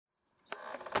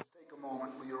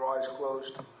eyes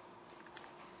closed.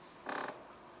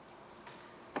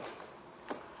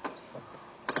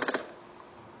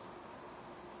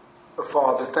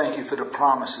 Father, thank you for the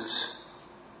promises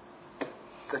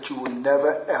that you will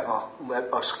never ever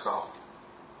let us go.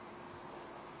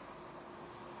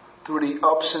 Through the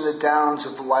ups and the downs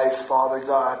of life, Father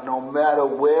God, no matter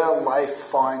where life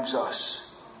finds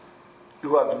us,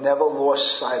 you have never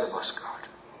lost sight of us, God.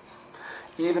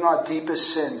 Even our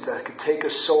deepest sins that could take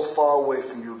us so far away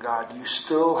from you, God, you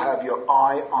still have your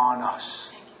eye on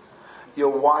us. You're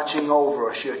watching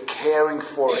over us. You're caring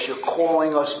for us. You're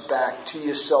calling us back to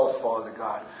yourself, Father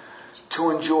God,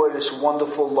 to enjoy this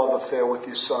wonderful love affair with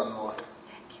your Son, Lord.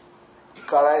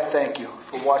 God, I thank you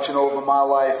for watching over my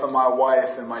life and my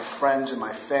wife and my friends and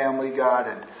my family, God,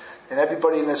 and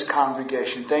everybody in this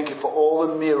congregation. Thank you for all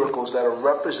the miracles that are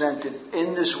represented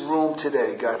in this room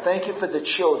today, God. Thank you for the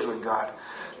children, God.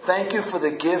 Thank you for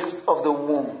the gift of the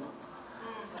womb.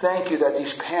 Thank you that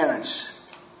these parents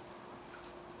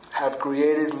have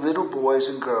created little boys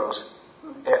and girls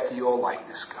after your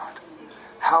likeness, God.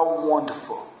 How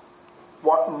wonderful.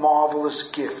 What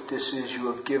marvelous gift this is you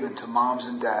have given to moms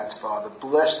and dads, Father.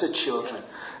 Bless the children.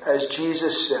 As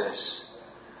Jesus says,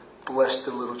 bless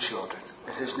the little children.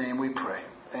 In his name we pray.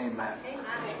 Amen. Amen.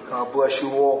 God bless you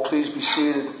all. Please be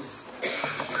seated.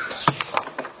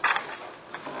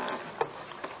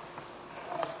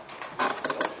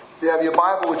 If you have your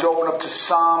Bible, would you open up to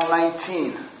Psalm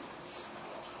 19?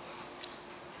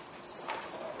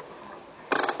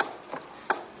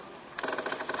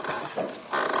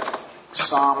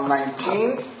 Psalm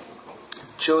 19.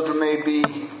 Children may be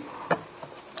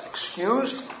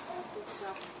excused.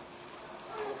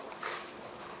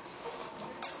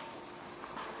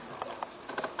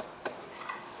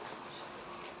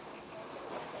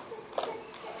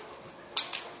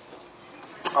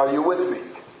 Are you with me?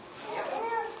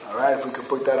 All right, if we could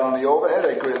put that on the overhead,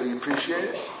 I greatly appreciate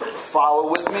it. Follow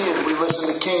with me as we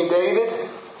listen to King David.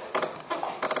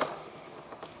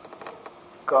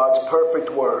 God's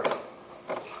perfect word.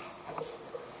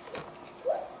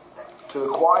 To the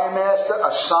choir master,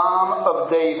 a psalm of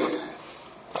David,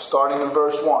 starting in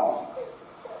verse 1.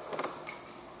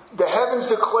 The heavens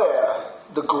declare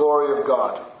the glory of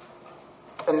God,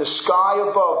 and the sky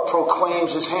above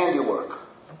proclaims his handiwork.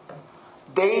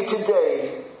 Day to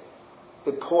day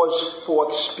it pours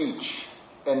forth speech,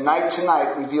 and night to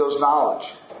night reveals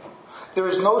knowledge. There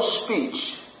is no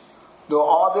speech, nor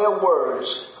are there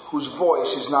words whose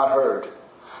voice is not heard.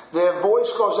 Their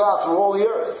voice goes out through all the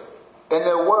earth, and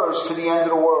their words to the end of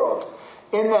the world.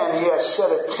 In them he has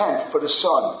set a tent for the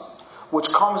sun, which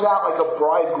comes out like a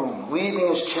bridegroom leaving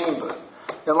his chamber,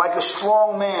 and like a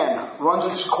strong man runs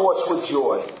its courts with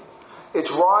joy. Its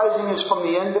rising is from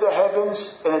the end of the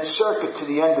heavens, and its circuit to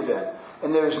the end of them,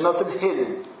 and there is nothing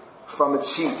hidden from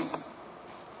its heat.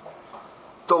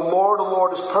 The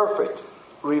Lord is perfect,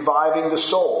 reviving the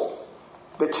soul.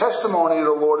 The testimony of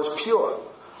the Lord is pure,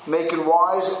 making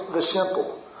wise the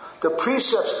simple. The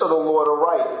precepts of the Lord are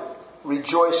right,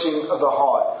 rejoicing of the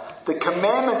heart. The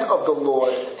commandment of the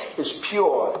Lord is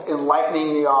pure,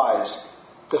 enlightening the eyes.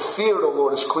 The fear of the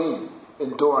Lord is clean,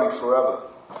 enduring forever.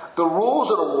 The rules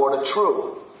of the Lord are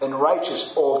true and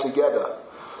righteous altogether.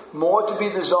 More to be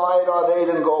desired are they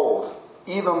than gold,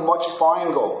 even much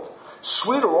fine gold.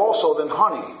 Sweeter also than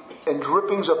honey, and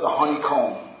drippings of the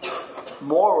honeycomb.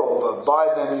 Moreover,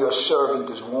 by them your servant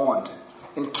is warned.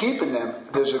 In keeping them,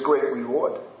 there's a great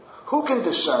reward. Who can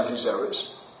discern his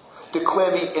errors?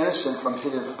 Declare me innocent from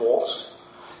hidden faults.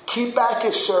 Keep back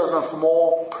your servant from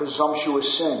all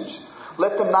presumptuous sins.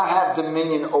 Let them not have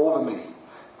dominion over me.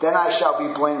 Then I shall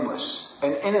be blameless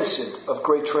and innocent of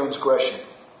great transgression.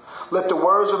 Let the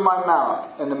words of my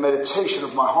mouth and the meditation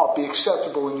of my heart be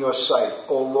acceptable in your sight,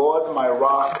 O Lord, my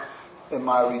rock and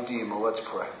my redeemer. Let's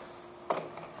pray.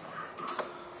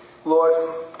 Lord,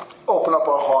 open up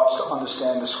our hearts to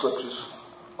understand the scriptures.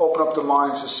 Open up the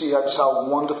minds to see just how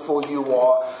wonderful you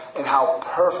are and how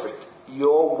perfect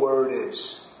your word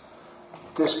is.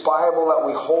 This Bible that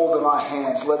we hold in our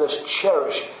hands, let us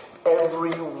cherish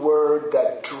every word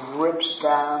that drips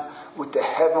down with the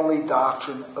heavenly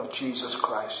doctrine of Jesus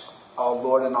Christ, our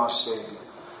Lord and our Savior.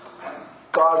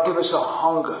 God, give us a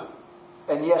hunger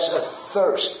and, yes, a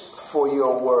thirst for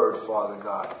your word, Father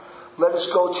God. Let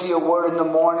us go to your word in the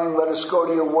morning. Let us go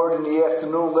to your word in the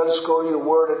afternoon. Let us go to your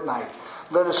word at night.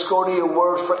 Let us go to your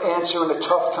word for answer in the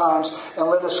tough times. And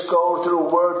let us go to the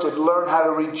word to learn how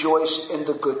to rejoice in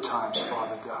the good times,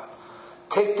 Father God.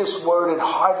 Take this word and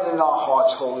hide it in our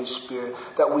hearts, Holy Spirit,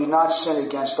 that we not sin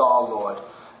against our Lord.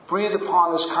 Breathe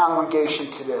upon this congregation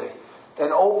today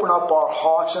and open up our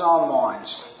hearts and our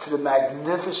minds to the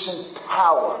magnificent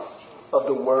power of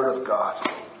the Word of God.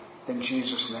 In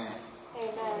Jesus' name.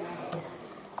 Amen.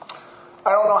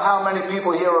 I don't know how many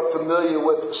people here are familiar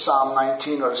with Psalm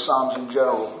 19 or the Psalms in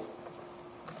general.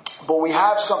 But we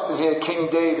have something here. King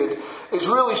David is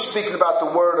really speaking about the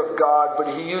Word of God,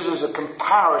 but he uses a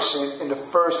comparison in the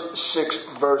first 6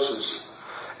 verses.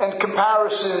 And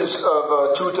comparisons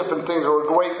of two different things are a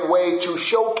great way to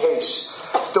showcase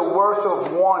the worth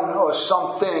of one or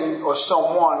something or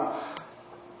someone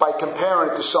by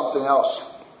comparing it to something else.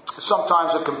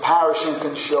 Sometimes a comparison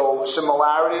can show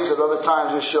similarities, at other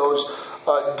times it shows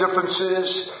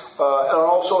differences, and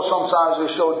also sometimes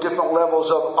they show different levels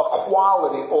of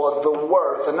equality or the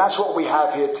worth. And that's what we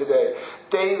have here today.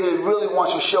 David really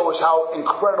wants to show us how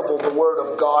incredible the Word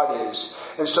of God is.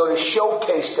 And so to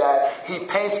showcase that, he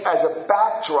paints as a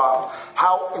backdrop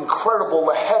how incredible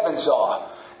the heavens are.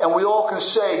 And we all can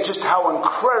say just how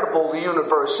incredible the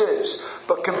universe is.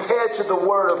 But compared to the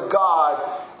Word of God,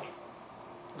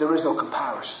 there is no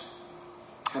comparison.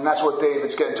 And that's what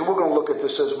David's getting to. We're going to look at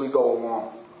this as we go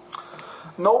along.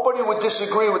 Nobody would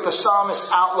disagree with the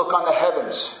psalmist's outlook on the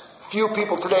heavens. Few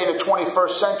people today in the 21st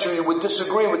century would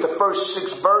disagree with the first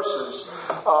 6 verses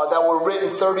that were written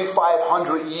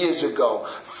 3,500 years ago.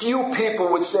 Few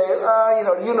people would say,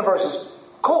 the universe is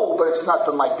cool, but it's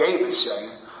nothing like David's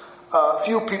saying.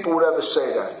 Few people would ever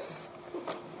say that.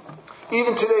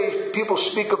 Even today, people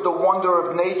speak of the wonder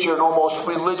of nature in almost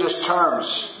religious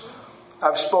terms.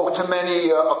 I've spoke to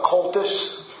many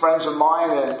occultists, friends of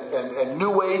mine, and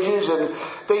New Ages, and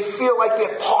they feel like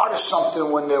they're part of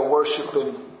something when they're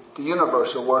worshiping the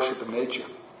universe or worshiping nature.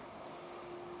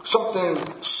 Something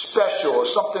special, or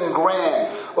something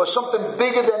grand, or something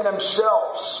bigger than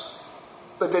themselves.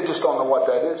 But they just don't know what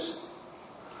that is.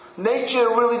 Nature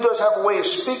really does have a way of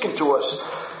speaking to us.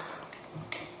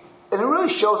 And it really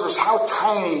shows us how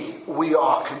tiny we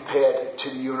are compared to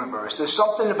the universe. There's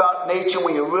something about nature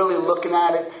when you're really looking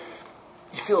at it,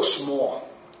 you feel small.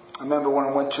 I remember when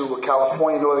I went to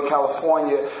Northern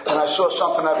California, and I saw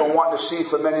something I've been wanting to see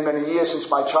for many, many years since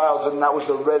my childhood, and that was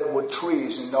the redwood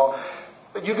trees.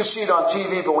 You can see it on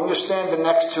TV, but when you're standing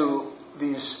next to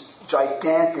these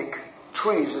gigantic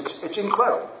trees, it's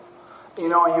incredible. And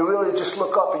you really just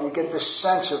look up and you get this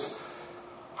sense of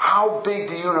how big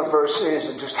the universe is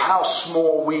and just how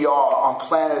small we are on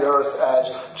planet Earth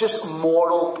as just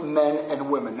mortal men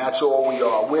and women. That's all we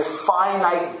are. We're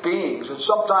finite beings. And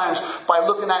sometimes by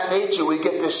looking at nature, we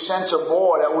get this sense of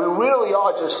awe that we really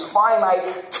are just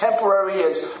finite, temporary,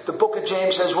 as the book of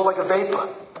James says, we're like a vapor.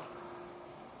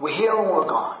 We're here and we're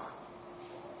gone.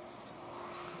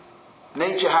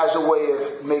 Nature has a way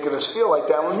of making us feel like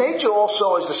that. Well, nature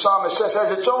also, as the psalmist says,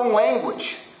 has its own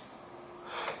language.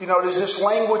 There's this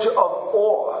language of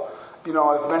awe.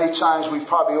 Many times we've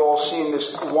probably all seen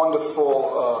this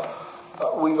wonderful,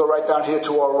 we can go right down here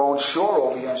to our own shore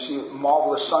over here and see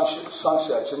marvelous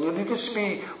sunsets. And you can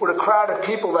be with a crowd of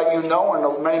people that you know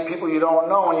and many people you don't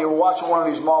know, and you're watching one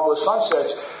of these marvelous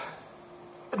sunsets.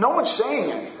 No one's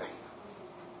saying anything.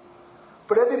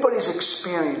 But everybody's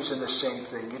experiencing the same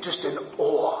thing. You're just in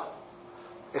awe.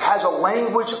 It has a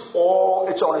language all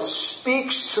its own. It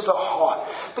speaks to the heart.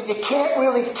 But you can't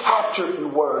really capture it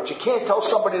in words. You can't tell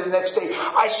somebody the next day,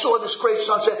 I saw this great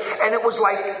sunset, and it was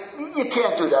like, you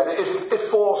can't do that. It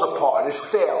falls apart. It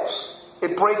fails.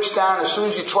 It breaks down as soon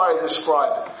as you try to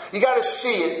describe it. You got to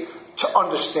see it to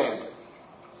understand it.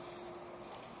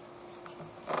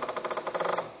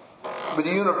 But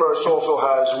the universe also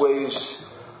has ways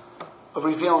of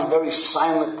revealing very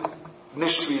silent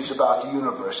mysteries about the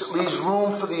universe. It leaves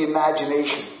room for the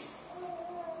imagination.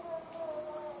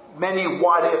 Many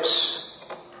what ifs.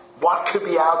 What could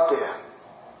be out there?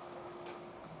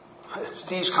 It's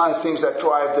these kind of things that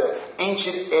drive the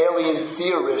ancient alien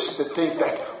theorists to think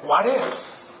that, what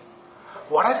if?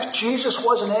 What if Jesus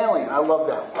was an alien? I love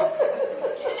that.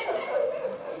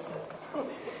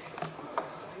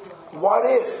 What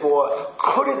if, or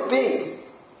could it be?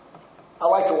 I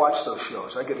like to watch those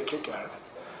shows. I get a kick out of it.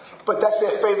 But that's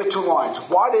their favorite 2 lines.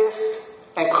 What if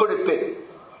and could it be?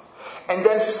 And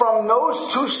then from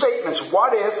those 2 statements,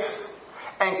 what if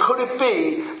and could it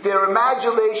be, their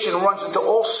imagination runs into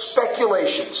all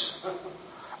speculations.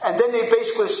 And then they're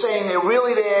basically saying they're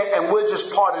really there and we're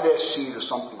just part of their seed or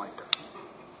something like that.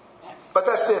 But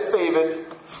that's their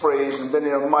favorite phrase, and then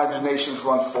their imaginations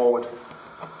run forward.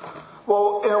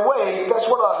 Well, in a way, that's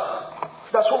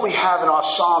what we have in our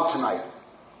psalm tonight.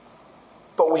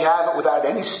 But we have it without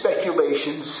any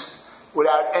speculations,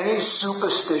 without any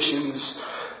superstitions.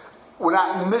 We're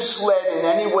not misled in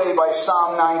any way by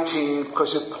Psalm 19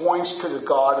 because it points to the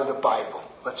God of the Bible.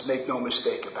 Let's make no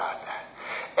mistake about that.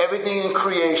 Everything in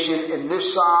creation, in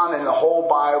this psalm and the whole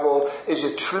Bible, is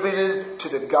attributed to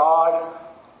the God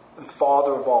and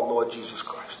Father of our Lord Jesus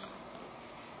Christ.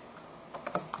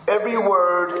 Every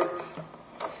word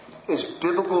is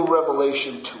biblical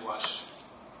revelation to us.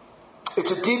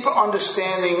 It's a deeper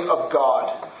understanding of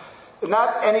God.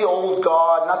 Not any old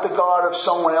God, not the God of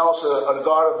someone else, or the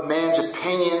God of man's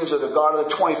opinions, or the God of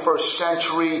the 21st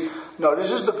century. No,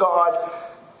 this is the God.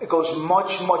 It goes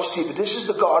much, much deeper. This is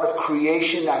the God of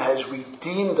creation that has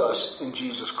redeemed us in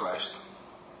Jesus Christ.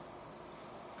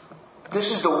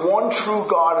 This is the one true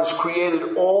God who has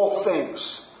created all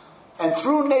things. And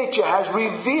through nature has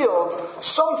revealed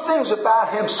some things about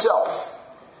himself.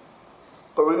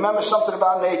 But remember something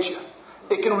about nature.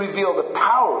 It can reveal the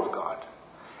power of God.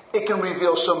 It can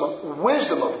reveal some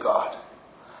wisdom of God.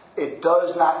 It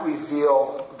does not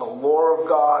reveal the lore of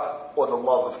God or the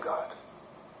love of God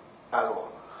at all.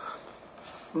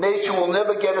 Nature will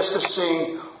never get us to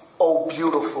sing, "Oh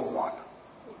Beautiful One."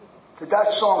 Did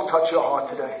that song touch your heart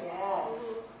today? Yes.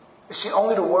 You see,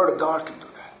 only the Word of God can do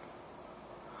that.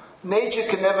 Nature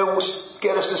can never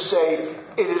get us to say,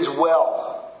 "It is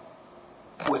well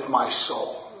with my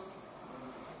soul."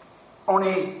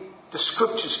 Only the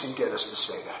Scriptures can get us to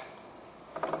say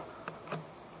that.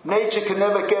 Nature can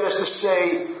never get us to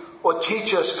say or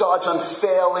teach us God's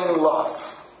unfailing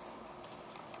love.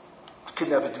 It can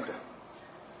never do that.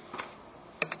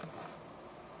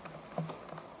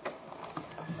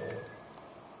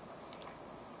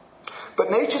 But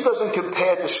nature doesn't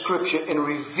compare to Scripture in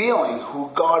revealing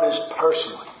who God is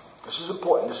personally. This is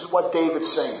important. This is what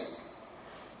David's saying.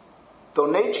 Though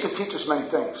nature can teach us many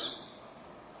things,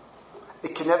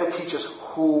 it can never teach us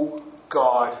who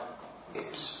God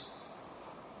is.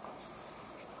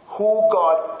 Who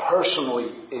God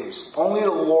personally is. Only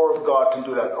the lore of God can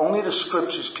do that. Only the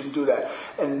Scriptures can do that.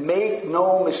 And make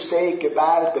no mistake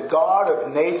about it, the God of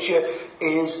nature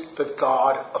is the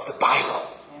God of the Bible.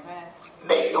 Amen.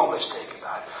 Make no mistake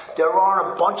about it. There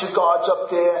aren't a bunch of gods up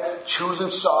there choosing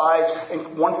sides,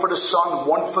 and one for the sun,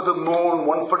 one for the moon,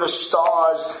 one for the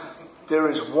stars. There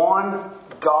is one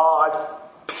God,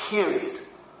 period.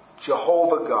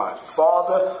 Jehovah God,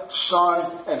 Father, Son,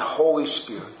 and Holy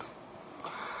Spirit.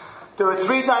 There are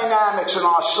three dynamics in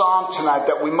our psalm tonight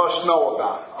that we must know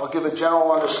about. I'll give a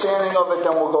general understanding of it,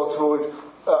 then we'll go through it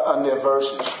on their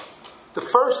verses. The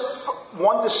first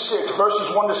 1 to 6,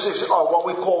 verses 1 to 6 are what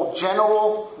we call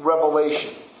general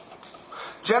revelation.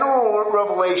 General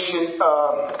revelation,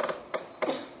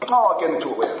 I'll get into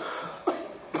it later.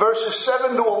 Verses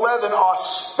 7 to 11 are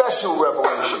special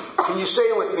revelation. Can you say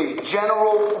it with me?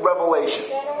 General revelation.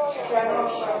 General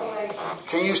revelation.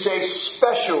 Can you say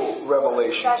special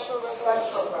revelation? Special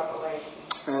revelation.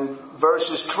 And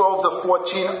verses 12 to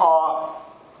 14 are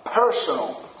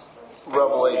personal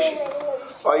revelation.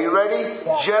 Are you ready?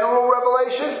 General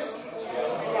revelation.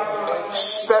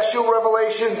 Special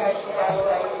revelation.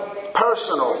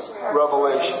 Personal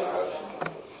revelation.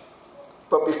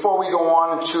 But before we go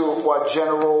on into what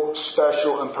general,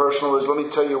 special, and personal is, let me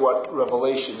tell you what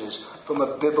revelation is from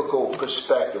a biblical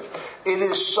perspective. It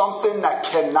is something that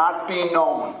cannot be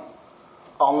known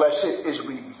unless it is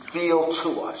revealed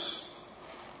to us.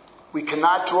 We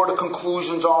cannot draw the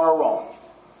conclusions on our own.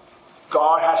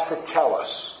 God has to tell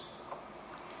us.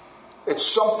 It's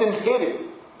something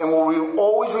hidden and will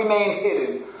always remain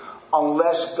hidden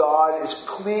unless God is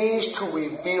pleased to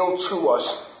reveal to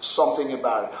us something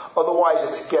about it. Otherwise,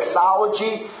 it's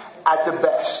guessology at the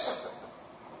best.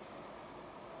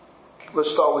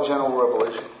 Let's start with general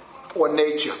revelation, or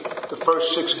nature. The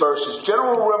first 6 verses.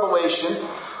 General revelation,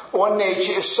 or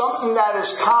nature, is something that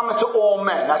is common to all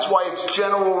men. That's why it's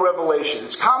general revelation.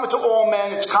 It's common to all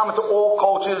men. It's common to all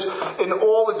cultures, in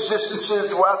all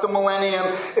existences throughout the millennium.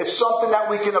 It's something that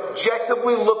we can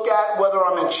objectively look at, whether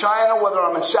I'm in China, whether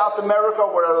I'm in South America,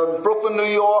 whether I'm in Brooklyn, New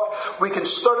York. We can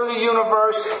study the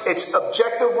universe. It's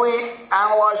objectively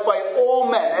analyzed by all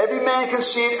men. Every man can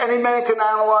see it. Any man can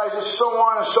analyze it, so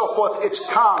on and so forth. It's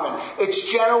common.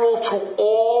 It's general to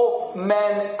all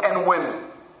men and women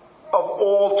of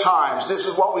all times. This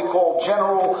is what we call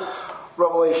general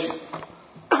revelation.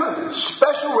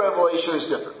 Special revelation is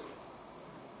different.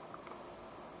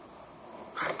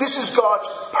 This is God's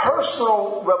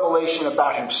personal revelation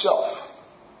about himself.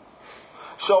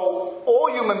 So all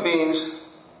human beings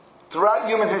throughout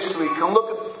human history can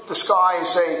look at the sky and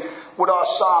say, with our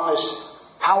psalmist,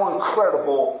 how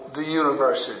incredible the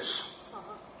universe is.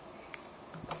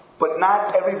 But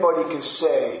not everybody can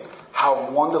say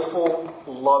how wonderful,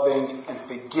 loving, and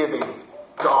forgiving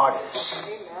God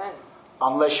is. Amen.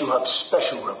 Unless you have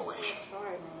special revelation.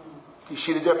 Do you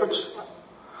see the difference?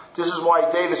 This is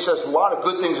why David says a lot of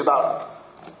good things about him.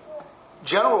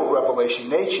 general revelation,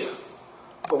 nature.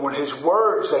 But when his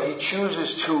words that he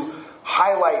chooses to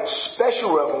highlight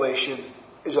special revelation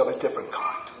is of a different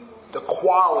kind. The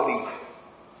quality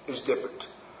is different.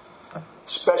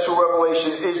 Special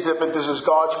revelation is different. This is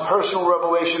God's personal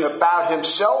revelation about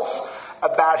himself,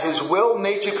 about his will.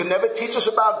 Nature can never teach us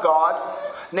about God.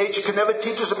 Nature can never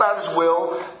teach us about his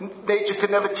will. Nature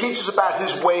can never teach us about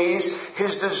his ways,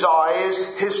 his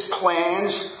desires, his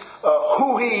plans,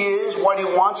 who he is, what he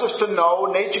wants us to know.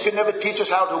 Nature can never teach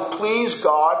us how to please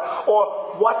God or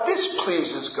what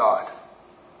displeases God.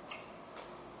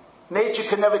 Nature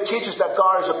can never teach us that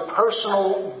God is a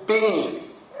personal being.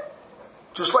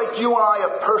 Just like you and I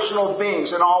are personal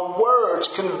beings, and our words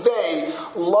convey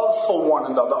love for one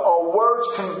another. Our words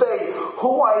convey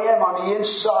who I am on the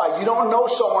inside. You don't know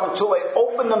someone until they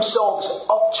open themselves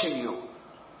up to you.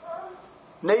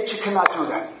 Nature cannot do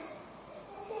that.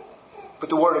 But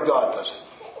the Word of God does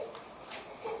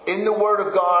it. In the Word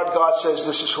of God, God says,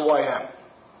 this is who I am.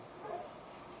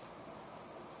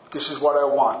 This is what I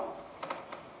want.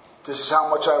 This is how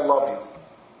much I love you.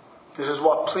 This is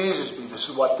what pleases me. This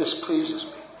is what displeases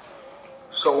me.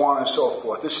 So on and so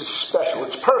forth. This is special.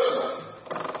 It's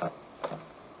personal.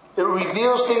 It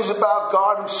reveals things about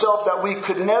God himself that we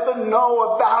could never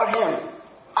know about him.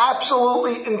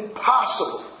 Absolutely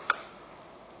impossible.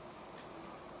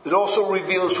 It also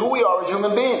reveals who we are as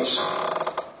human beings.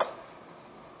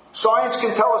 Science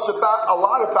can tell us a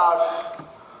lot about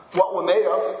what we're made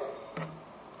of.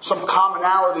 Some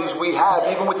commonalities we have,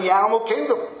 even with the animal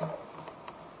kingdom.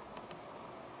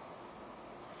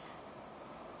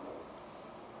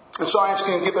 And science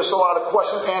can give us a lot of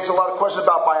questions, answer a lot of questions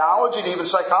about biology and even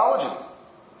psychology.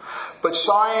 But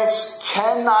science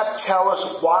cannot tell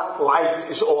us what life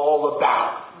is all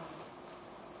about.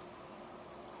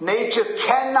 Nature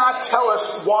cannot tell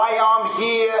us why I'm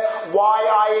here, why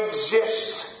I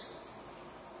exist.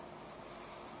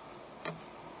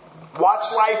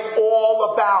 What's life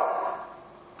all about?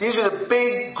 These are the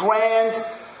big, grand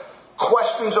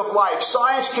questions of life.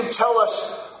 Science can tell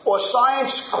us, or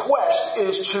science quest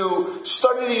is to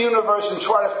study the universe and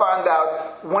try to find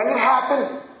out when it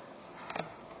happened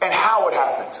and how it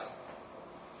happened.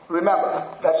 Remember,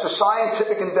 that's the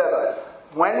scientific endeavor.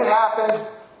 When it happened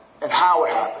and how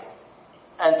it happened.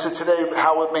 And to today,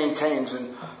 how it maintains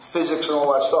in physics and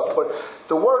all that stuff. But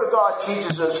the Word of God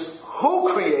teaches us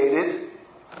who created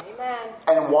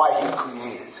and why he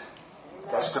created.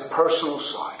 That's the personal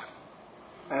side.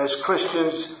 And as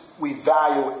Christians, we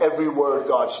value every word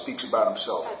God speaks about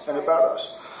himself and about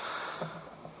us.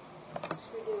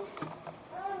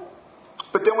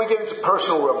 But then we get into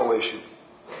personal revelation.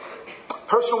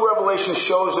 Personal revelation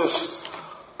shows us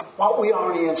what we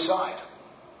are on the inside.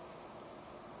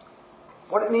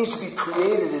 What it means to be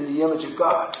created in the image of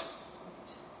God.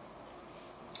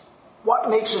 What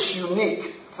makes us unique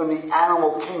from the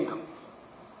animal kingdom?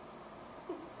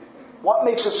 What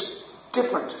makes us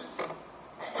different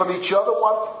from each other?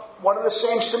 What are the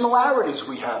same similarities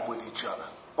we have with each other?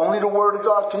 Only the Word of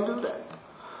God can do that.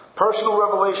 Personal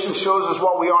revelation shows us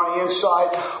what we are on the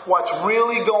inside, what's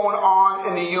really going on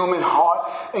in the human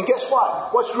heart. And guess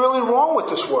what? What's really wrong with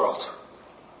this world?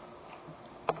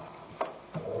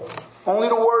 Only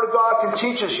the Word of God can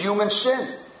teach us human sin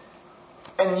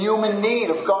and human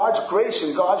need of God's grace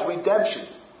and God's redemption.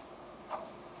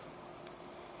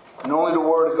 And only the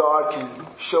Word of God can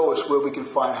show us where we can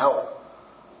find help.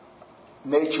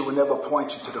 Nature will never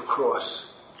point you to the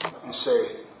cross and say,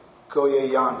 go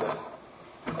ye yonder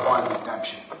and find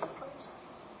redemption.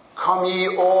 Come ye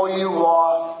all you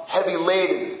are heavy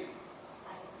laden,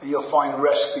 and you'll find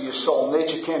rest for your soul.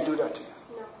 Nature can't do that to you.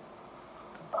 No.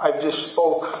 I've just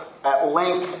spoke at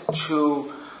length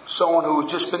to someone who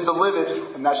has just been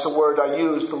delivered, and that's the word I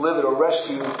use, delivered or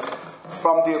rescued,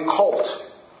 from the occult,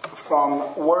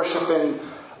 from worshiping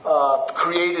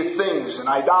created things and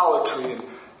idolatry.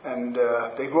 And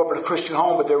they grew up in a Christian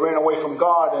home, but they ran away from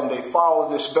God, and they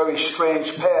followed this very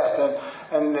strange path.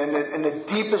 And in the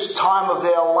deepest time of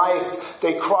their life,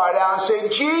 they cried out and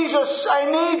said, Jesus, I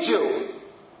need you.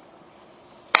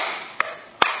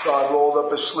 God rolled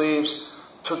up his sleeves,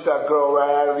 took that girl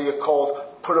right out of the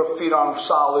occult, put her feet on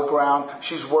solid ground.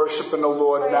 She's worshiping the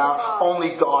Lord Praise now. God. Only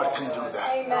God can do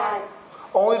that. Amen.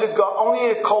 Only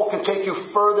the occult can take you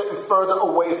further and further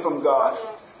away from God.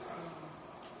 Yes.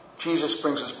 Jesus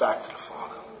brings us back to the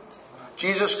Father.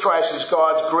 Jesus Christ is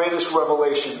God's greatest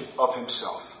revelation of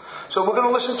himself. So we're going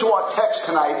to listen to our text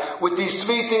tonight with these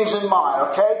three things in mind,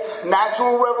 okay?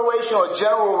 Natural revelation or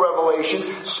general revelation,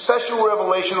 special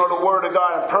revelation or the Word of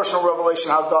God, and personal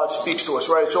revelation, how God speaks to us,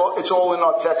 right? It's all in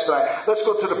our text tonight. Let's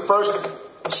go to the first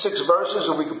 6 verses,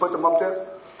 and we can put them up there.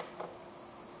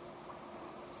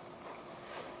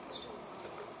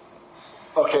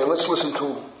 Okay, let's listen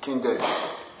to King David.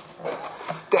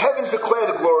 The heavens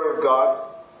declare the glory of God,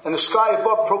 and the sky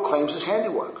above proclaims his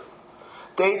handiwork.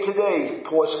 Day to day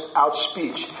pours out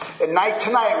speech, and night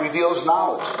to night reveals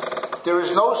knowledge. There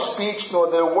is no speech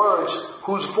nor their words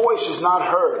whose voice is not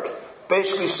heard.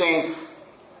 Basically saying,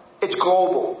 it's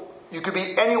global. You could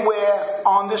be anywhere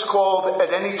on this globe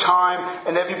at any time,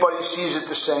 and everybody sees it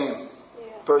the same.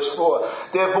 Verse 4.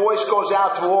 Their voice goes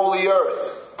out to all the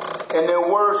earth, and their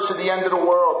words to the end of the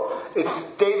world.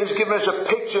 David's given us a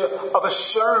picture of a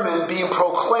sermon being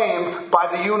proclaimed by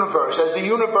the universe, as the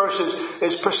universe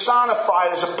is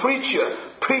personified as a preacher,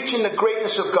 preaching the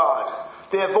greatness of God.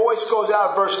 Their voice goes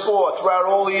out, verse 4, throughout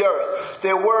all the earth.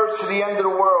 Their words to the end of the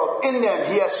world. In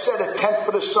them he has set a tent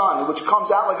for the sun, which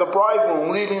comes out like a bridegroom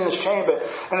leaving his chamber.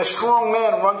 And a strong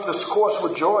man runs this course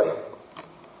with joy.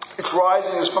 Its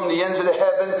rising is from the ends of the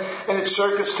heaven, and its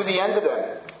circuits to the end of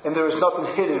them. And there is nothing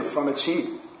hidden from its heat.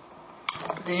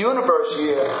 The universe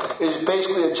here is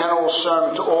basically a general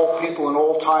sermon to all people in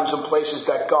all times and places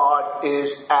that God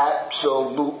is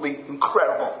absolutely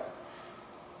incredible.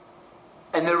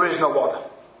 And there is no other.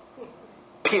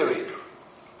 Period.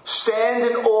 Stand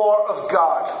in awe of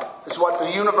God, is what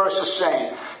the universe is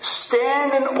saying.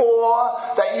 Stand in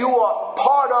awe that you are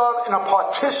part of and are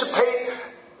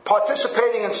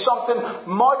participating in something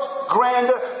much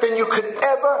grander than you could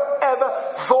ever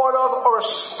thought of or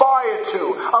aspire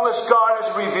to, unless God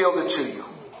has revealed it to you.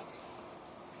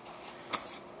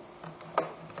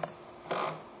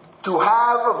 To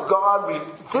have of God,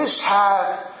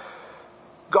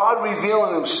 God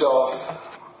revealing himself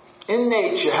in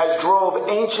nature has drove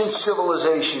ancient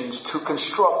civilizations to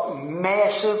construct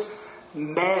massive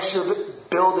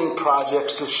building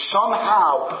projects to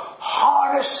somehow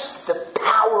harness the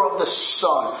power of the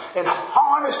sun and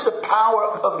harness the power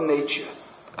of nature.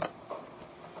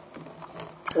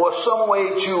 Or some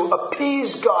way to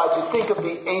appease God. You think of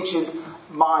the ancient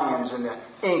Mayans and the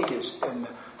Incas and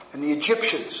the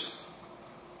Egyptians,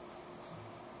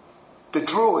 the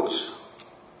Druids.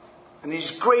 And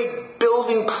these great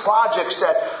building projects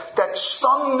that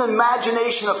stun the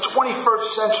imagination of 21st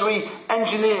century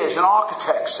engineers and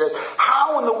architects. That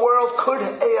how in the world could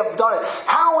they have done it?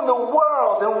 How in the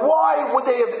world and why would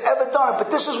they have ever done it? But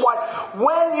this is why,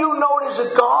 when you know there's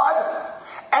a God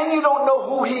and you don't know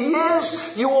who he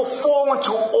is, you will fall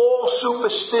into all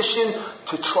superstition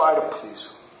to try to please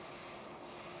him.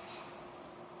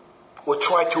 Or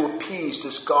try to appease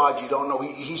this God you don't know.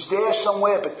 He's there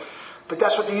somewhere, but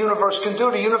that's what the universe can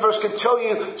do. The universe can tell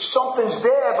you something's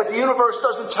there, but the universe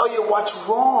doesn't tell you what's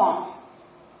wrong.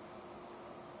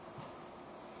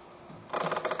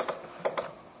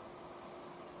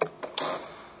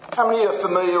 How many are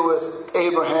familiar with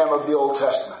Abraham of the Old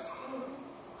Testament?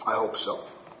 I hope so.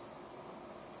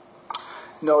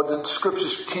 No, the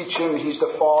scriptures teach him he's the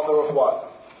father of what?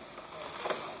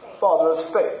 Father of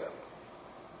faith.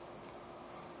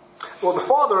 Well, the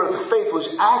father of the faith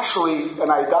was actually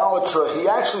an idolater. He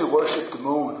actually worshipped the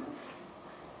moon.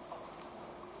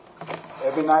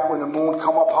 Every night when the moon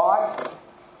come up high,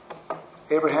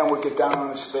 Abraham would get down on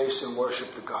his face and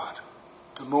worship the God,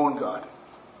 the moon god.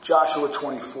 Joshua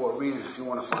 24. Read it if you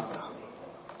want to find out.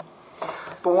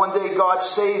 But one day God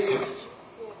saved him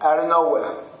out of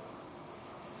nowhere.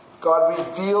 God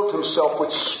revealed himself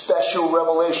with special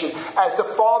revelation. As the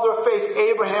father of faith,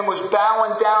 Abraham was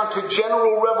bowing down to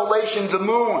general revelation, the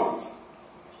moon.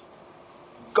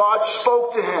 God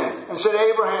spoke to him and said,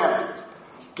 Abraham,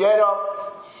 get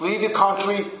up, leave your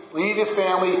country, leave your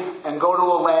family, and go to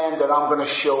a land that I'm going to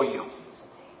show you.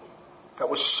 That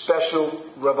was special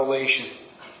revelation.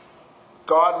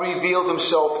 God revealed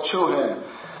himself to him.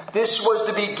 This was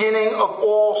the beginning of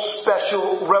all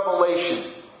special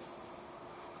revelation.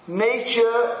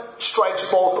 Nature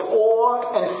strikes both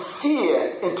awe and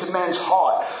fear into men's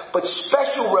heart. But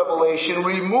special revelation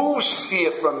removes fear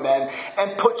from men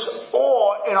and puts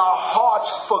awe in our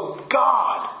hearts for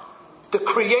God, the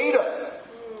Creator,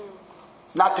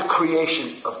 not the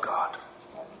creation of God.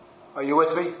 Are you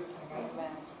with me?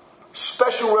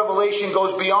 Special revelation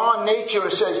goes beyond nature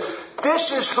and says,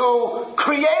 this is who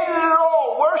created it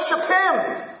all. Worship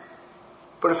him.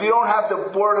 But if you don't have the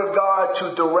Word of God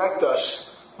to direct us,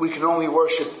 we can only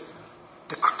worship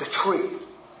the tree,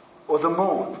 or the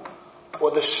moon,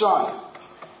 or the sun,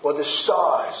 or the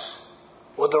stars,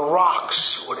 or the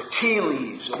rocks, or the tea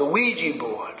leaves, or the Ouija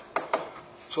board.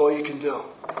 That's all you can do.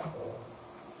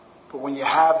 But when you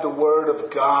have the Word of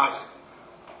God,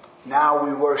 now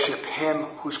we worship him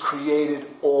who's created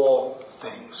all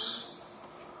things.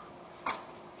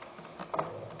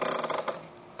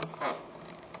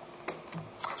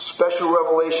 Special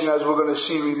revelation, as we're going to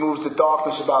see, removes the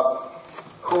darkness about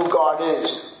who God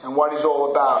is and what He's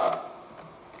all about.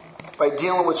 By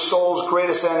dealing with soul's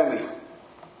greatest enemy.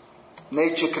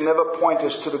 Nature can never point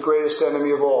us to the greatest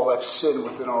enemy of all, that's sin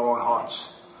within our own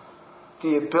hearts.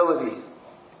 The ability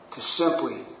to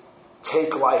simply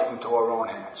take life into our own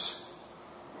hands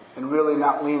and really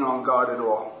not lean on God at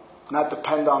all, not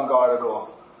depend on God at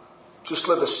all. Just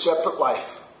live a separate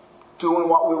life, doing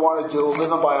what we want to do,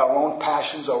 living by our own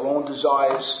passions, our own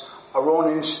desires, our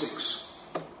own instincts.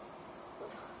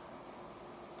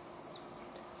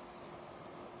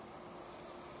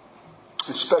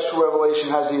 And special revelation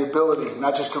has the ability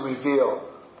not just to reveal,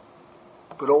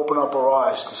 but open up our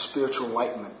eyes to spiritual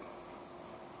enlightenment.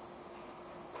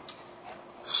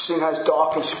 Sin has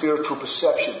darkened spiritual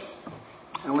perception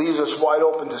and leaves us wide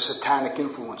open to satanic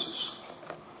influences.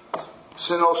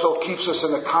 Sin also keeps us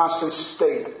in a constant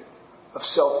state of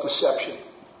self-deception.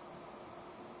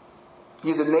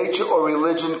 Neither nature or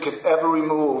religion can ever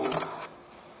remove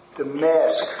the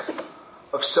mask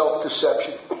of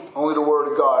self-deception. Only the Word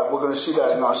of God. We're going to see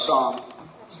that in our psalm.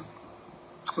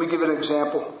 Let me give you an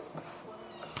example.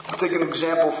 Take an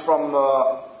example from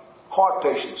heart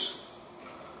patients.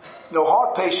 You know,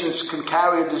 heart patients can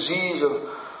carry a disease of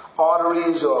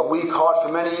arteries or a weak heart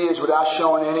for many years without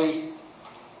showing any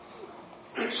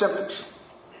symptoms.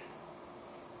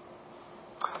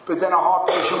 But then a heart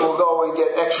patient will go and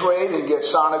get x-rayed and get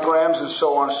sonograms and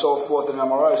so on and so forth and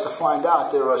MRIs to find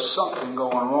out there is something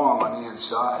going wrong on the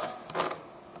inside.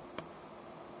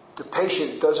 The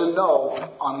patient doesn't know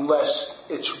unless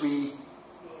it's revealed,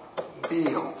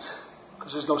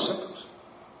 because there's no symptoms.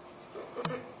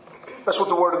 That's what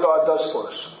the Word of God does for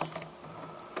us.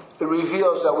 It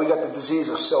reveals that we got the disease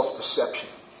of self-deception.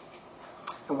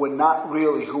 And we're not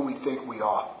really who we think we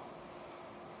are.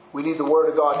 We need the Word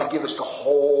of God to give us the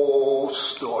whole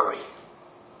story.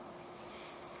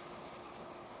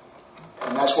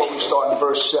 And that's what we start in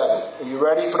verse 7. Are you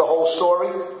ready for the whole story?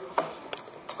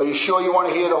 Are you sure you want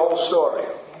to hear the whole story?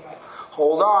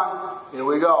 Hold on. Here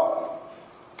we go.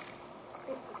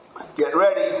 Get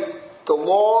ready. The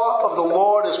law of the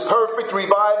Lord is perfect,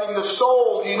 reviving the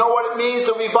soul. Do you know what it means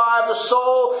to revive the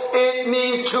soul? It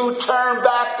means to turn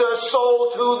back the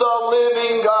soul to the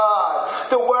living God.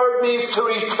 The word means to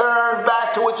return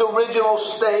back to its original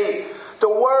state. The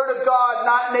Word of God,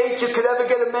 not nature, could ever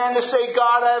get a man to say,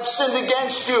 God, I have sinned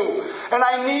against you, and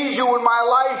I need you in my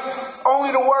life.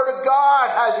 Only the Word of God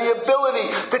has the ability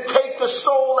to take the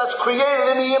soul that's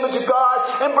created in the image of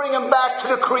God and bring him back to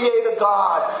the Creator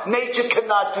God. Nature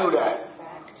cannot do that.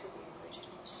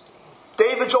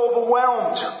 David's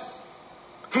overwhelmed.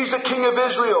 He's the king of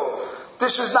Israel.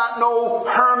 This is not no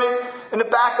hermit in the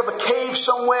back of a cave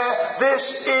somewhere.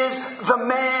 This is the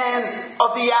man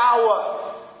of the hour.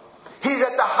 He's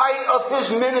at the height of his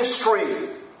ministry.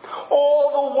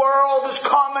 All the world is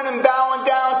coming and bowing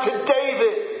down to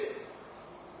David.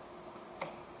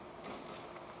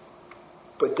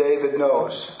 But David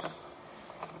knows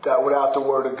that without the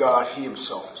Word of God, he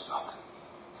himself is nothing.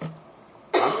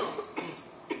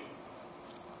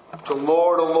 The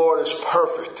Lord is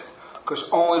perfect, because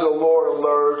only the Lord of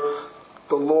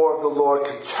the Lord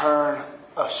can turn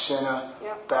a sinner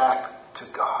back to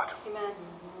God. Amen.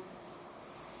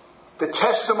 The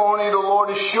testimony of the Lord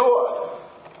is sure,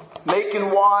 making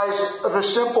wise the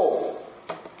simple.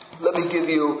 Let me give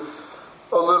you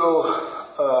a little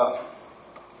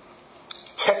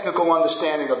technical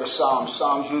understanding of the Psalms.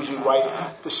 Psalms usually write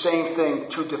the same thing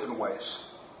two different ways.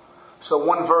 So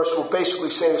one verse will basically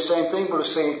say the same thing, but it'll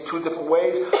say it two different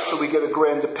ways, so we get a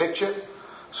grander picture.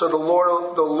 So the law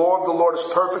of the Lord is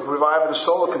perfect, reviving the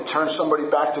soul. It can turn somebody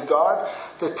back to God.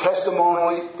 The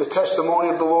testimony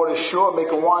of the Lord is sure,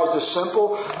 making wise the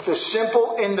simple. The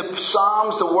simple in the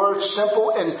Psalms, the word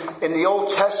simple in the Old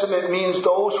Testament means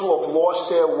those who have lost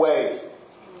their way.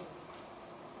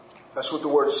 That's what the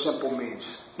word simple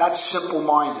means. Not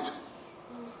simple-minded.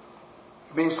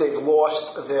 It means they've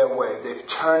lost their way. They've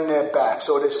turned their back.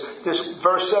 So this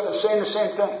verse 7 is saying the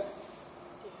same thing.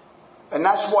 And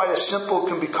that's why the simple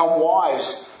can become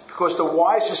wise. Because the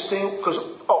wisest thing,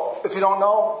 if you don't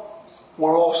know,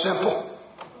 we're all simple.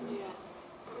 Yeah.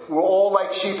 We're all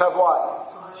like sheep have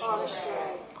what? Gone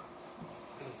astray.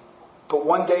 But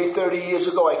one day, 30 years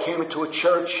ago, I came into a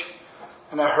church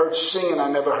and I heard singing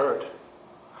I never heard.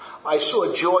 I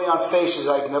saw joy on faces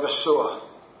I never saw.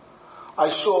 I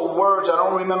saw words. I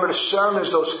don't remember the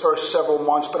sermons those first several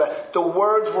months, but the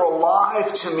words were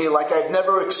alive to me like I'd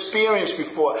never experienced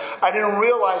before. I didn't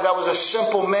realize I was a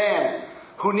simple man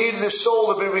who needed his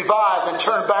soul to be revived and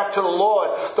turned back to the Lord.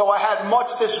 Though I had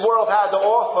much this world had to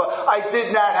offer, I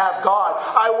did not have God.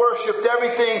 I worshipped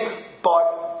everything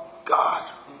but God.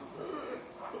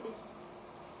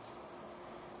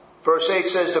 Verse 8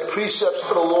 says, the precepts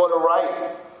of the Lord are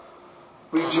right,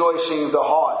 rejoicing in the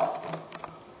heart.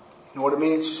 You know what it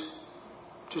means?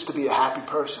 Just to be a happy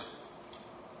person.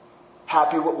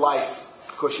 Happy with life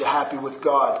because you're happy with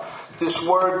God. This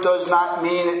word does not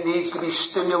mean it needs to be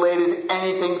stimulated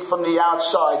anything from the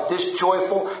outside. This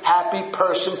joyful, happy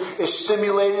person is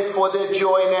stimulated for their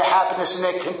joy and their happiness and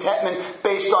their contentment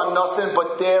based on nothing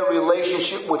but their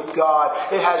relationship with God.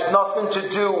 It has nothing to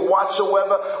do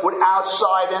whatsoever with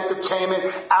outside entertainment,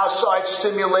 outside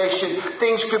stimulation.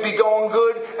 Things could be going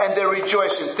good and they're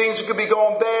rejoicing. Things could be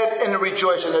going bad and they're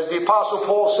rejoicing. As the Apostle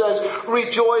Paul says,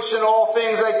 rejoice in all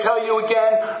things. I tell you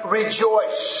again,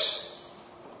 rejoice.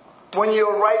 When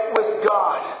you're right with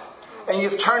God and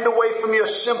you've turned away from your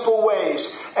simple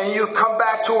ways and you've come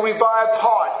back to a revived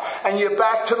heart and you're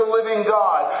back to the living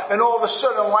God, and all of a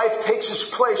sudden life takes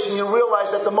its place and you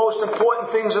realize that the most important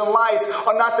things in life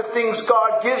are not the things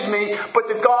God gives me, but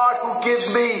the God who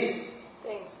gives me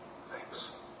things.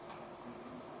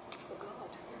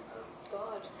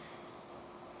 God.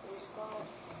 Praise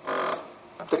God.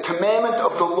 The commandment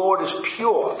of the Lord is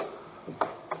pure,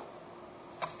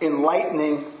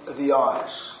 enlightening the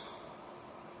eyes.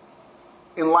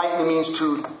 Enlightening means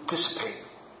to dissipate.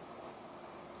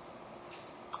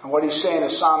 And what he's saying, the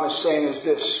psalmist is saying, is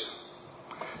this: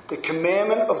 the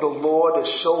commandment of the Lord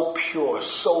is so pure,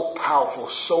 so powerful,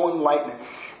 so enlightening.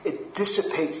 It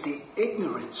dissipates the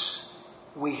ignorance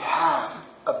we have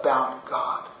about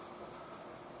God.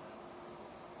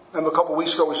 Remember a couple of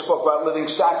weeks ago we spoke about living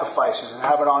sacrifices and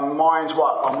having our minds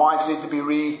what? Our minds need to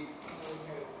be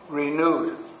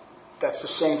renewed. That's the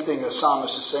same thing the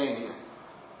psalmist is saying here.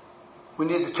 We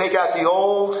need to take out the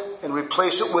old and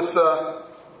replace it with the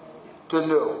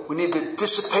new. We need to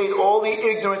dissipate all the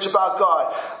ignorance about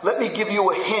God. Let me give you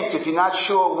a hint if you're not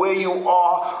sure where you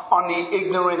are on the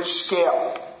ignorance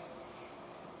scale.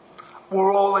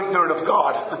 We're all ignorant of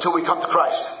God until we come to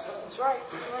Christ. That's right.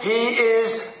 He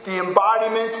is the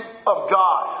embodiment of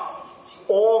God.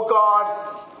 All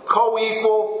God,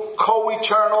 co-equal,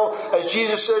 co-eternal. As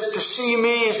Jesus says, to see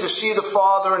me is to see the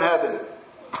Father in heaven.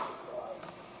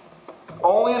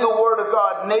 Only the Word of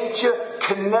God. Nature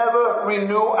can never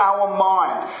renew our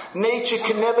mind. Nature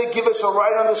can never give us a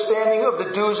right understanding of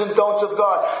the do's and don'ts of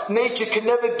God. Nature can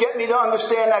never get me to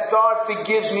understand that God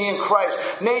forgives me in Christ.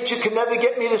 Nature can never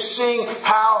get me to sing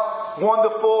how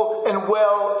wonderful and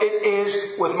well it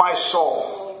is with my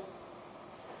soul.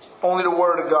 Only the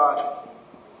Word of God.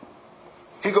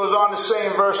 He goes on to say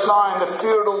in verse 9, the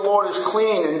fear of the Lord is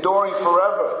clean, enduring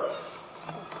forever.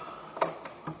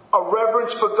 A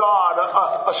reverence for God,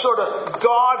 a sort of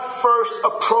God-first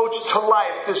approach to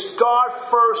life. This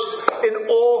God-first in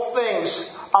all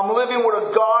things. I'm living with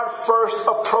a God-first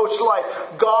approach to life.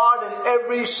 God in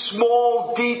every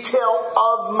small detail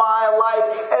of my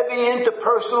life, every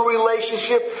interpersonal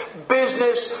relationship,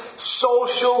 business,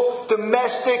 social,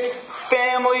 domestic,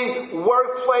 family,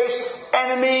 workplace,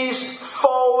 enemies,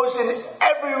 foes, in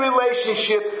every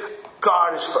relationship,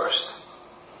 God is first.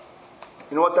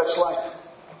 You know what that's like?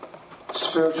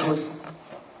 Spiritually,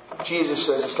 Jesus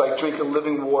says it's like drinking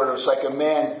living water. It's like a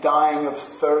man dying of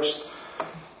thirst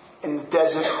in the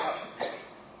desert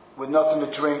with nothing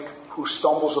to drink, who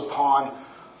stumbles upon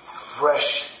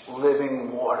fresh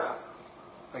living water,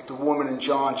 like the woman in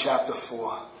John chapter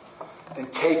 4.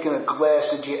 And taking a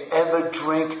glass, did you ever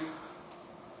drink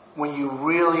when you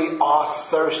really are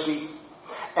thirsty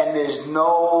and there's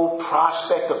no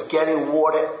prospect of getting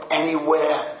water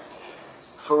anywhere?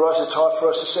 For us, it's hard for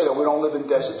us to say that we don't live in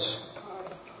deserts.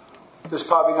 There's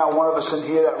probably not one of us in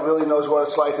here that really knows what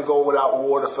it's like to go without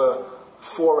water for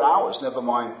 4 hours, never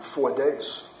mind 4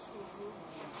 days,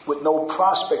 with no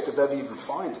prospect of ever even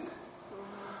finding it.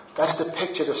 That's the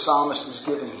picture the psalmist is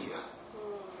giving here.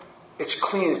 It's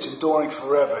clean, it's enduring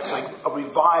forever. It's like a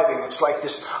reviving. It's like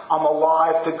this, I'm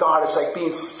alive to God. It's like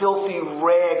being filthy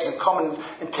rags and coming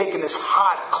and taking this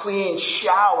hot, clean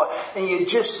shower. And you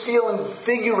just feel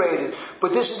invigorated.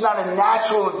 But this is not a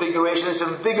natural invigoration. It's an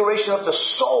invigoration of the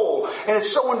soul. And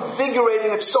it's so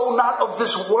invigorating, it's so not of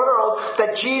this world,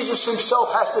 that Jesus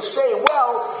himself has to say,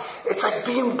 well, it's like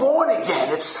being born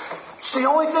again. It's the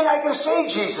only thing I can say,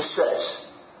 Jesus says.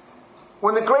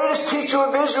 When the greatest teacher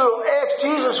of Israel asked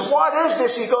Jesus, what is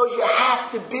this? He goes, you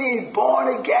have to be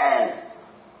born again.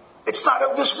 It's not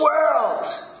of this world.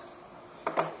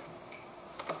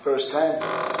 Verse 10.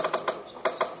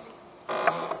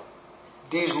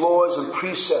 These laws and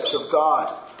precepts of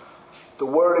God, the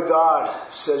Word of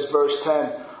God, says verse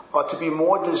 10, are to be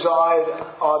more desired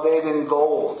are they than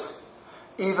gold,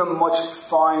 even much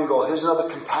fine gold. Here's another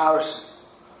comparison.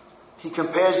 He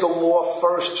compares the law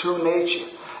first to nature.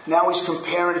 Now he's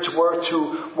comparing its worth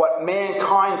to what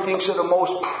mankind thinks are the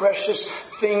most precious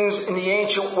things in the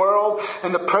ancient world,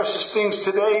 and the precious things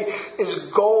today is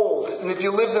gold. And if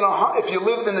you lived in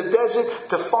the desert,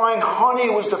 to find honey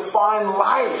was to find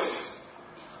life.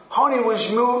 Honey was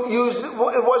used. It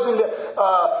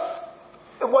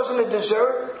wasn't a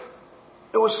dessert.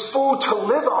 It was food to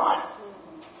live on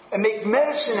and make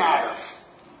medicine out of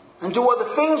and do other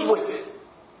things with it.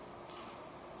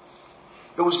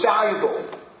 It was valuable.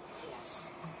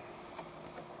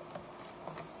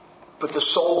 But the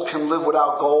soul can live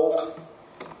without gold.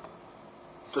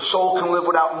 The soul can live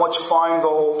without much fine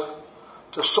gold.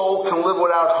 The soul can live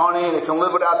without honey, and it can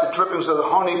live without the drippings of the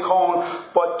honeycomb.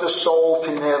 But the soul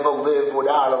can never live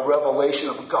without a revelation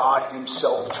of God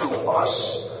Himself to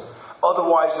us.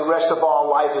 Otherwise, the rest of our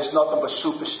life is nothing but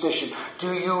superstition.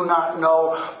 Do you not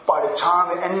know by the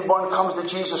time anyone comes to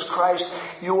Jesus Christ,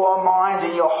 your mind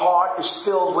and your heart is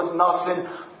filled with nothing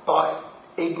but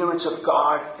ignorance of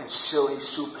God and silly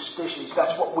superstitions?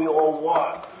 That's what we all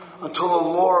were. Until the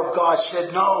law of God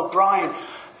said, no, Brian,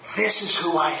 this is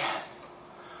who I am.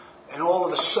 And all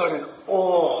of a sudden,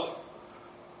 all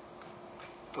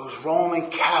those Roman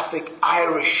Catholic,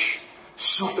 Irish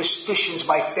superstitions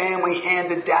my family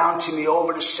handed down to me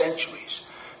over the centuries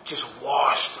just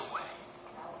washed away.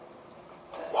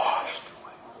 Washed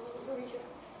away.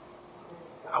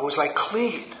 I was like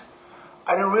clean.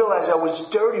 I didn't realize I was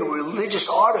dirty with religious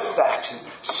artifacts and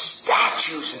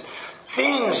statues and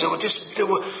things that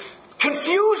were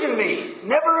confusing me,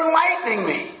 never enlightening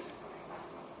me.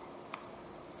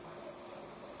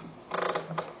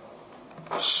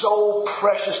 So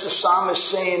precious, the psalmist is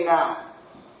saying now,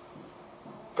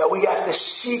 that we have to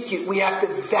seek it. We have to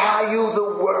value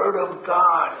the Word of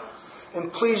God.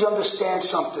 And please understand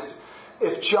something.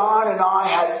 If John and I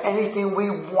had anything we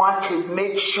wanted,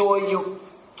 make sure you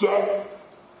get,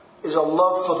 is a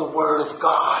love for the Word of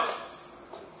God.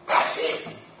 That's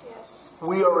it. Yes.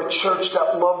 We are a church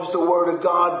that loves the Word of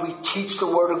God. We teach the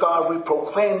Word of God. We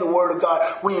proclaim the Word of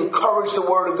God. We encourage the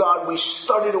Word of God. We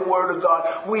study the Word of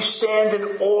God. We stand in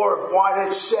awe of what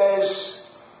it says.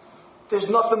 There's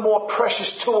nothing more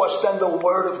precious to us than the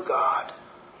Word of God.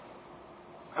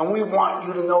 And we want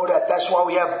you to know that. That's why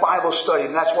we have Bible study.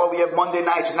 And that's why we have Monday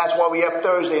nights. And that's why we have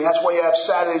Thursday. And that's why we have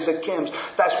Saturdays at Kim's.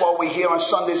 That's why we're here on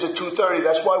Sundays at 2:30.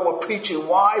 That's why we're preaching.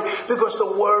 Why? Because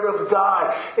the Word of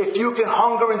God. If you can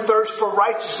hunger and thirst for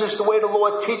righteousness the way the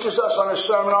Lord teaches us on the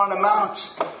Sermon on the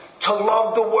Mount, to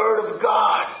love the Word of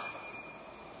God.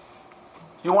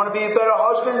 You want to be a better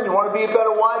husband? You want to be a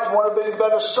better wife? You want to be a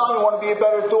better son? You want to be a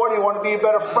better daughter? You want to be a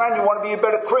better friend? You want to be a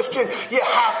better Christian? You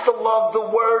have to love the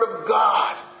Word of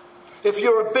God. If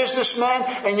you're a businessman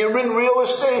and you're in real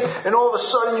estate and all of a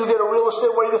sudden you get a real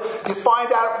estate where you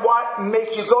find out what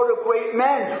makes you go to great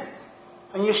men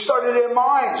and you study their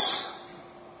minds.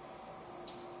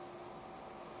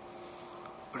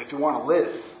 But if you want to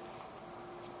live,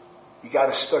 you got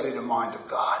to study the mind of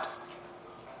God.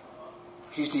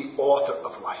 He's the author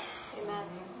of life. Amen.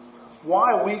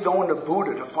 Why are we going to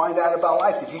Buddha to find out about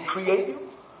life? Did he create you?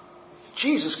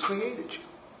 Jesus created you.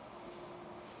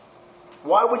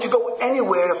 Why would you go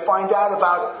anywhere to find out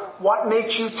about what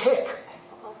makes you tick?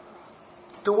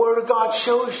 The Word of God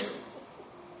shows you.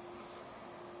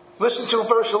 Listen to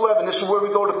verse 11. This is where we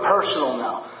go to personal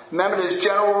now. Remember, there's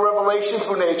general revelation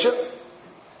through nature.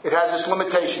 It has its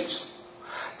limitations.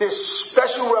 There's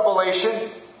special revelation.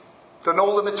 There are no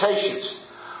limitations.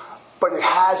 But it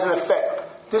has an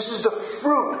effect. This is the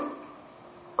fruit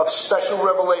of special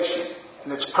revelation.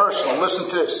 And it's personal. Listen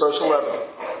to this, verse 11.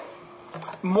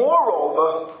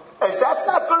 Moreover, as that's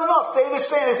not good enough, David's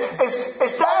saying,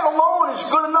 as that alone is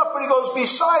good enough, but he goes,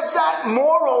 besides that,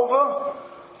 moreover,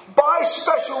 by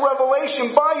special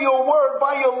revelation, by your word,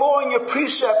 by your law and your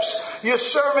precepts, your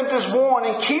servant is warned,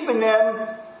 in keeping them,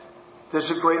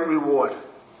 there's a great reward.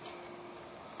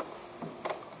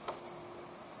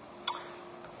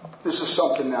 This is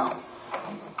something now.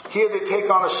 Here they take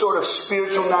on a sort of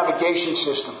spiritual navigation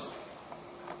system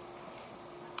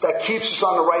that keeps us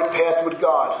on the right path with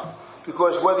God.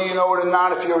 Because whether you know it or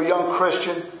not, if you're a young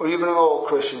Christian or even an old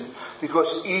Christian,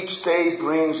 because each day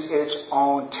brings its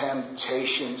own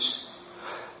temptations.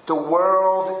 The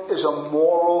world is a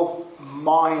moral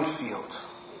minefield.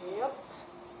 Yep.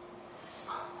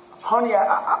 Honey,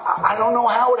 I don't know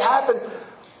how it happened.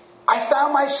 I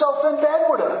found myself in bed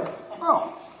with her.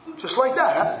 Oh, just like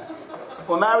that, huh?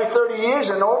 We're married 30 years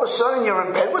and all of a sudden you're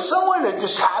in bed with someone? It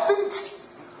just happened?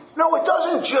 No, it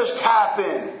doesn't just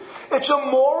happen. It's a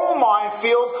moral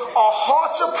minefield. Our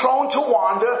hearts are prone to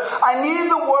wander. I need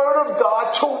the Word of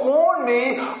God to warn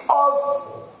me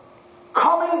of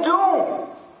coming doom.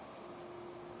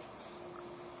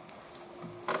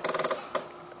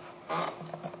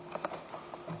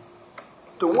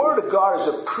 The Word of God is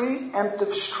a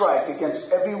preemptive strike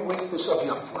against every weakness of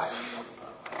your flesh.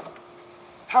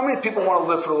 How many people want to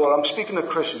live for the Lord? I'm speaking to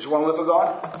Christians. You want to live for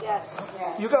God? Yes.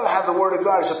 You've got to have the Word of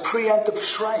God as a preemptive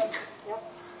strike.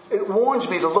 Yep. It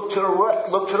warns me to look to the left,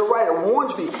 look to the right. It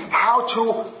warns me how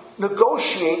to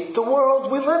negotiate the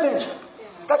world we live in.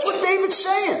 That's what David's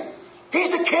saying.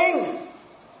 He's the king.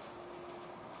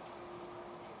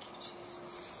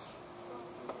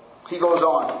 He goes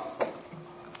on.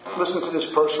 Listen to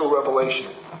this personal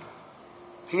revelation.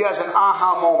 He has an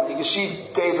aha moment. You can see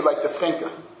David like the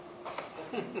thinker.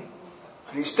 And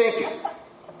he's thinking.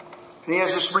 And he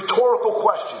has this rhetorical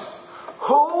question.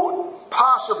 Who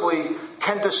possibly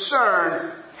can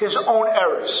discern his own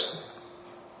errors?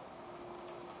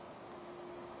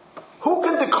 Who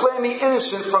can declare me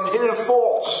innocent from hidden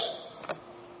faults?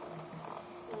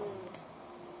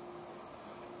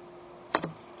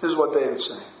 This is what David's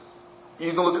saying.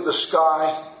 You can look at the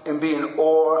sky and be in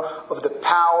awe of the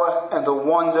power and the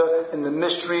wonder and the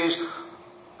mysteries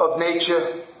of nature,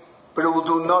 but it will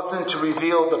do nothing to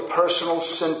reveal the personal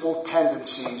sinful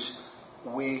tendencies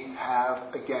we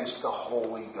have against the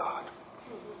holy God.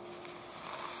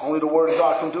 Only the Word of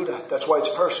God can do that. That's why it's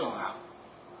personal now.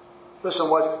 Listen,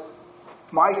 what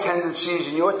my tendencies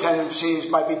and your tendencies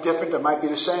might be different, they might be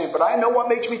the same, but I know what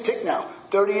makes me tick now.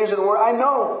 30 years of the Word, I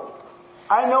know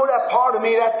that part of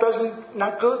me that doesn't,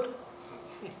 not good.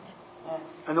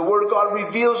 And the Word of God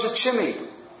reveals it to me.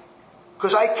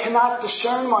 Because I cannot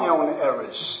discern my own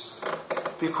errors.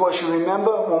 Because you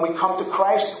remember, when we come to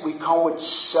Christ, we come with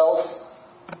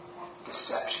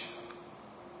self-deception.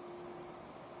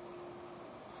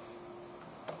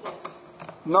 Yes.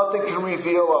 Nothing can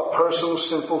reveal our personal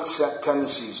sinful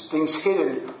tendencies, things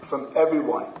hidden from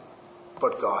everyone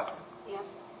but God. Yep.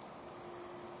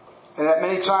 And that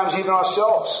many times even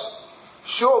ourselves.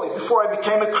 Surely, before I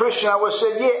became a Christian, I would have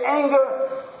said, yeah, anger,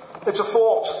 it's a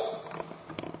fault.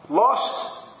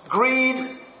 Lust,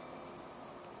 greed,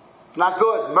 not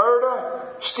good. Murder,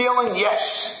 stealing,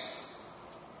 yes.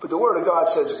 But the Word of God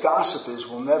says gossipers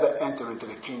will never enter into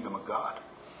the kingdom of God.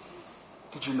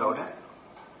 Did you know that?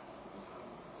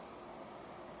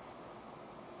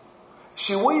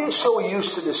 See, we are so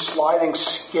used to this sliding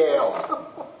scale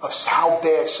of how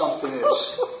bad something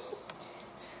is.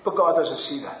 But God doesn't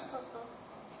see that.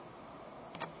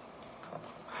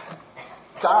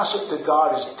 Gossip to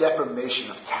God is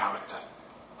defamation of character.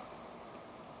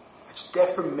 It's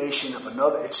defamation of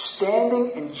another. It's standing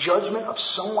in judgment of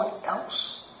someone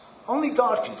else. Only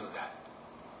God can do that.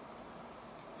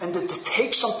 And to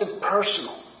take something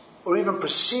personal or even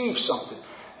perceive something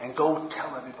and go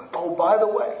tell everybody, oh, by the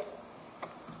way,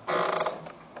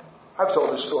 I've told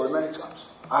this story many times.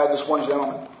 I had this one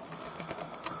gentleman.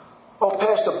 Oh,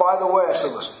 Pastor, by the way, I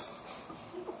said, listen,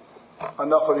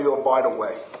 enough of your by the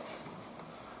way.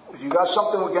 If you got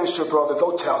something against your brother,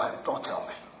 go tell him. Don't tell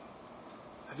me.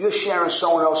 If you're sharing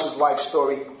someone else's life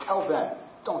story, tell them.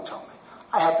 Don't tell me.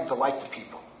 I happen to like the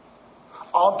people.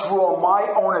 I'll draw my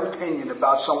own opinion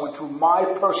about someone through my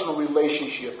personal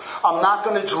relationship. I'm not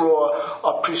going to draw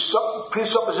a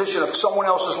presupposition of someone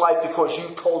else's life because you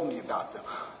told me about them.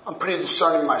 I'm pretty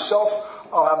discerning myself.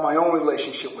 I'll have my own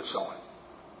relationship with someone.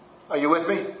 Are you with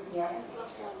me? Yeah.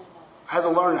 I had to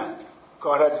learn that.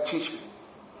 God had to teach me.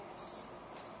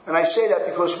 And I say that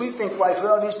because we think life,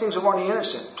 oh, these things are only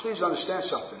innocent. Please understand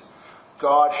something.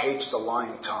 God hates the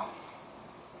lying tongue.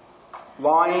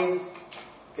 Lying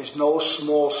is no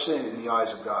small sin in the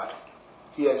eyes of God.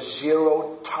 He has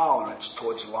zero tolerance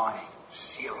towards lying.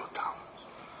 Zero tolerance.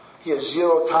 He has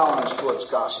zero tolerance towards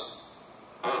gossip.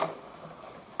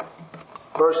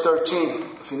 Verse 13.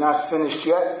 If you're not finished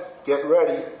yet, get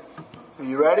ready. Are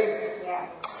you ready? Yeah.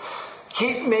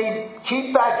 Keep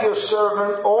back your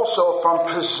servant also from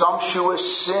presumptuous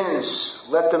sins.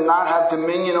 Let them not have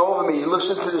dominion over me.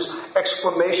 Listen to this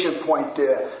exclamation point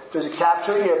there. Does it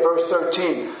capture it? Yeah, verse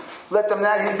 13. Let them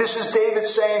not. This is David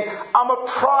saying, I'm a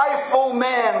prideful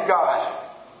man, God.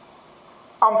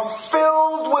 I'm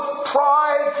filled with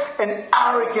pride and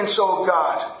arrogance, oh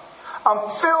God. I'm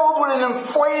filled with an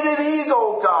inflated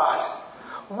ego, God.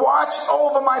 Watch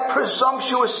over my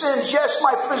presumptuous sins. Yes,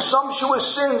 my presumptuous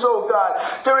sins, oh God.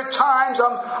 There are times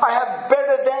I have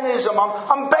better thanism.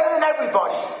 I'm better than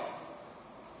everybody.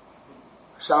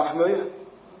 Sound familiar?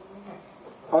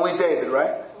 Only David,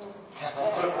 right?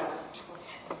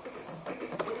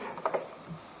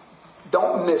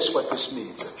 Don't miss what this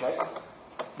means, okay?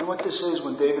 You know what this is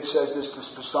when David says this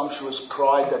presumptuous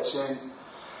pride that's in?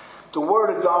 The Word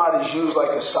of God is used like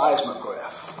a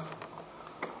seismograph.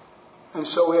 And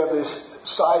so we have this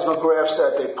seismographs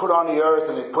that they put on the earth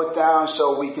and they put down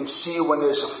so we can see when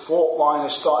there's a fault line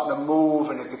that's starting to move,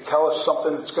 and it could tell us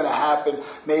something that's going to happen,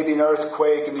 maybe an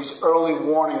earthquake, and these early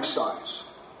warning signs.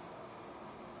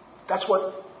 That's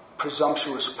what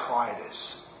presumptuous pride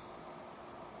is.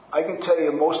 I can tell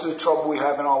you most of the trouble we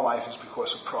have in our life is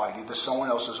because of pride, either someone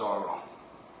else's or our own.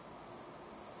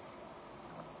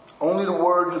 Only the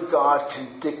Word of God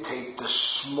can dictate the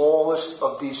smallest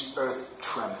of these earth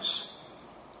tremors.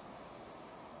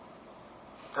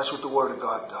 That's what the Word of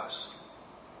God does.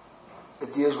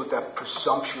 It deals with that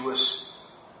presumptuous,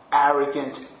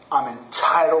 arrogant, I'm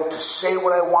entitled to say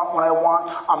what I want when I want.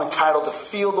 I'm entitled to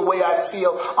feel the way I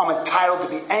feel. I'm entitled to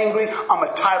be angry. I'm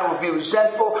entitled to be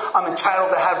resentful. I'm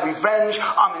entitled to have revenge.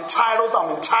 I'm entitled.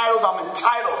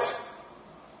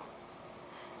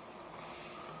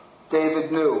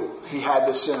 David knew he had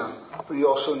this in him, but he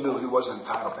also knew he wasn't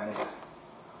entitled to anything.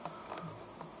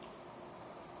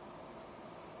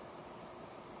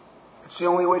 It's the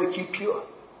only way to keep pure.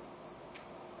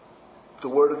 The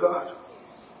Word of God.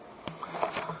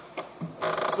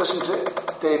 Listen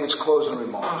to David's closing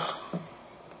remarks.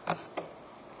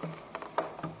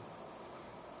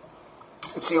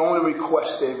 It's the only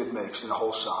request David makes in the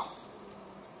whole psalm.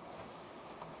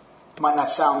 It might not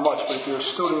sound much, but if you're a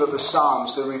student of the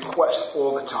Psalms, they request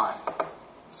all the time.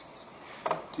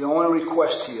 The only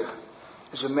request here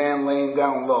is a man laying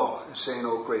down low and saying,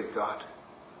 "Oh, great God,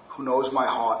 who knows my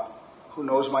heart, who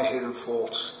knows my hidden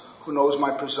faults, who knows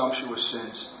my presumptuous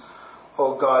sins.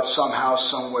 Oh God, somehow,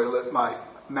 someway, let my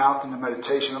mouth and the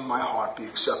meditation of my heart be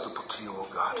acceptable to you, oh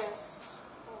God." Yes.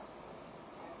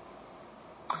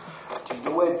 Do you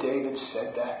know where David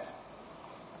said that?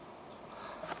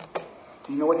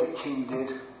 Do you know what the king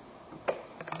did?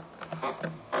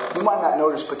 You might not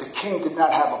notice, but the king did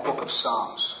not have a book of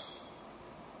Psalms.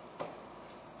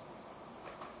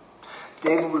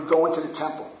 David would go into the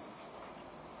temple.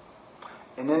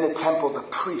 And in the temple, the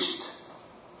priest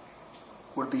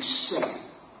would be singing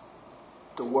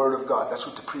the Word of God. That's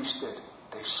what the priest did.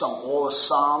 They sung all a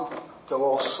psalm. They're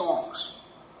all songs.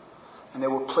 And they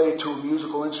were played to a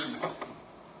musical instrument.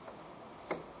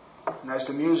 And as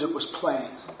the music was playing,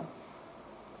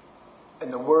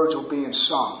 and the words were being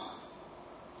sung,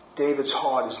 David's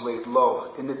heart is laid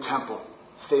low in the temple,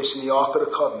 facing the Ark of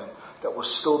the Covenant that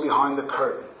was still behind the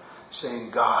curtain,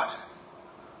 saying, God,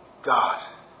 God,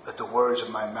 let the words of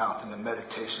my mouth and the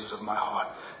meditations of my heart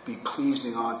be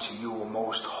pleasing unto you, O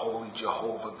most holy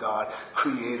Jehovah God,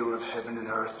 creator of heaven and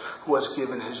earth, who has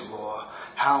given his law.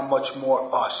 How much more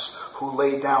us who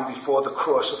lay down before the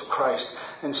cross of Christ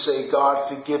and say, God,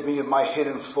 forgive me of my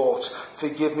hidden faults.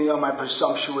 Forgive me of my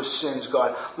presumptuous sins,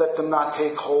 God. Let them not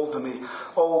take hold of me.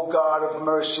 O God of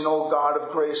mercy and O God of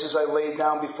grace, as I lay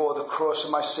down before the cross of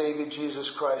my Savior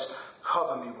Jesus Christ,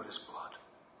 cover me with his blood.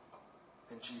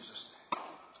 In Jesus'